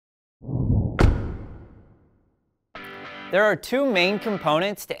There are two main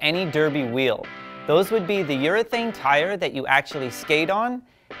components to any derby wheel. Those would be the urethane tire that you actually skate on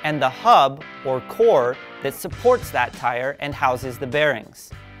and the hub or core that supports that tire and houses the bearings.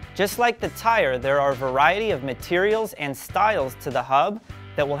 Just like the tire, there are a variety of materials and styles to the hub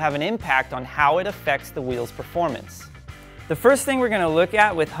that will have an impact on how it affects the wheel's performance. The first thing we're going to look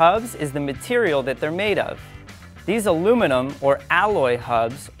at with hubs is the material that they're made of. These aluminum or alloy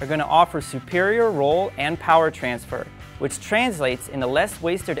hubs are going to offer superior roll and power transfer, which translates into less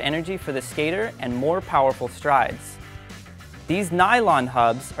wasted energy for the skater and more powerful strides. These nylon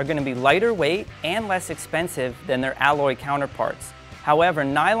hubs are going to be lighter weight and less expensive than their alloy counterparts. However,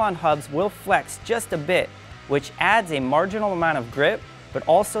 nylon hubs will flex just a bit, which adds a marginal amount of grip, but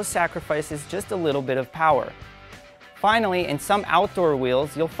also sacrifices just a little bit of power. Finally, in some outdoor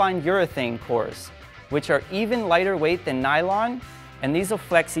wheels, you'll find urethane cores, which are even lighter weight than nylon, and these will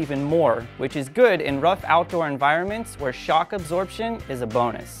flex even more, which is good in rough outdoor environments where shock absorption is a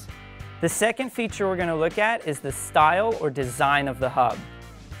bonus. The second feature we're going to look at is the style or design of the hub.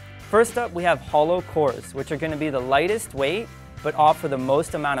 First up, we have hollow cores, which are going to be the lightest weight, but offer the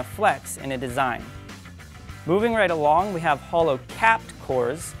most amount of flex in a design. Moving right along, we have hollow capped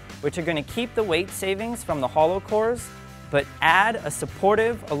cores, which are going to keep the weight savings from the hollow cores, but add a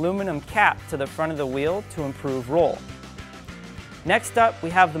supportive aluminum cap to the front of the wheel to improve roll. Next up,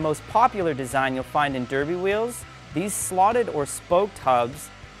 we have the most popular design you'll find in derby wheels. These slotted or spoked hubs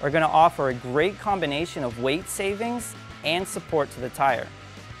are going to offer a great combination of weight savings and support to the tire.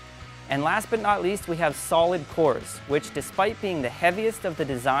 And last but not least, we have solid cores, which despite being the heaviest of the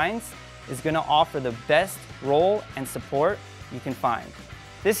designs, is going to offer the best roll and support you can find.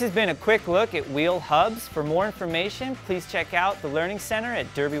 This has been a quick look at wheel hubs. For more information, please check out the Learning Center at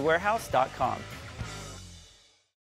derbywarehouse.com.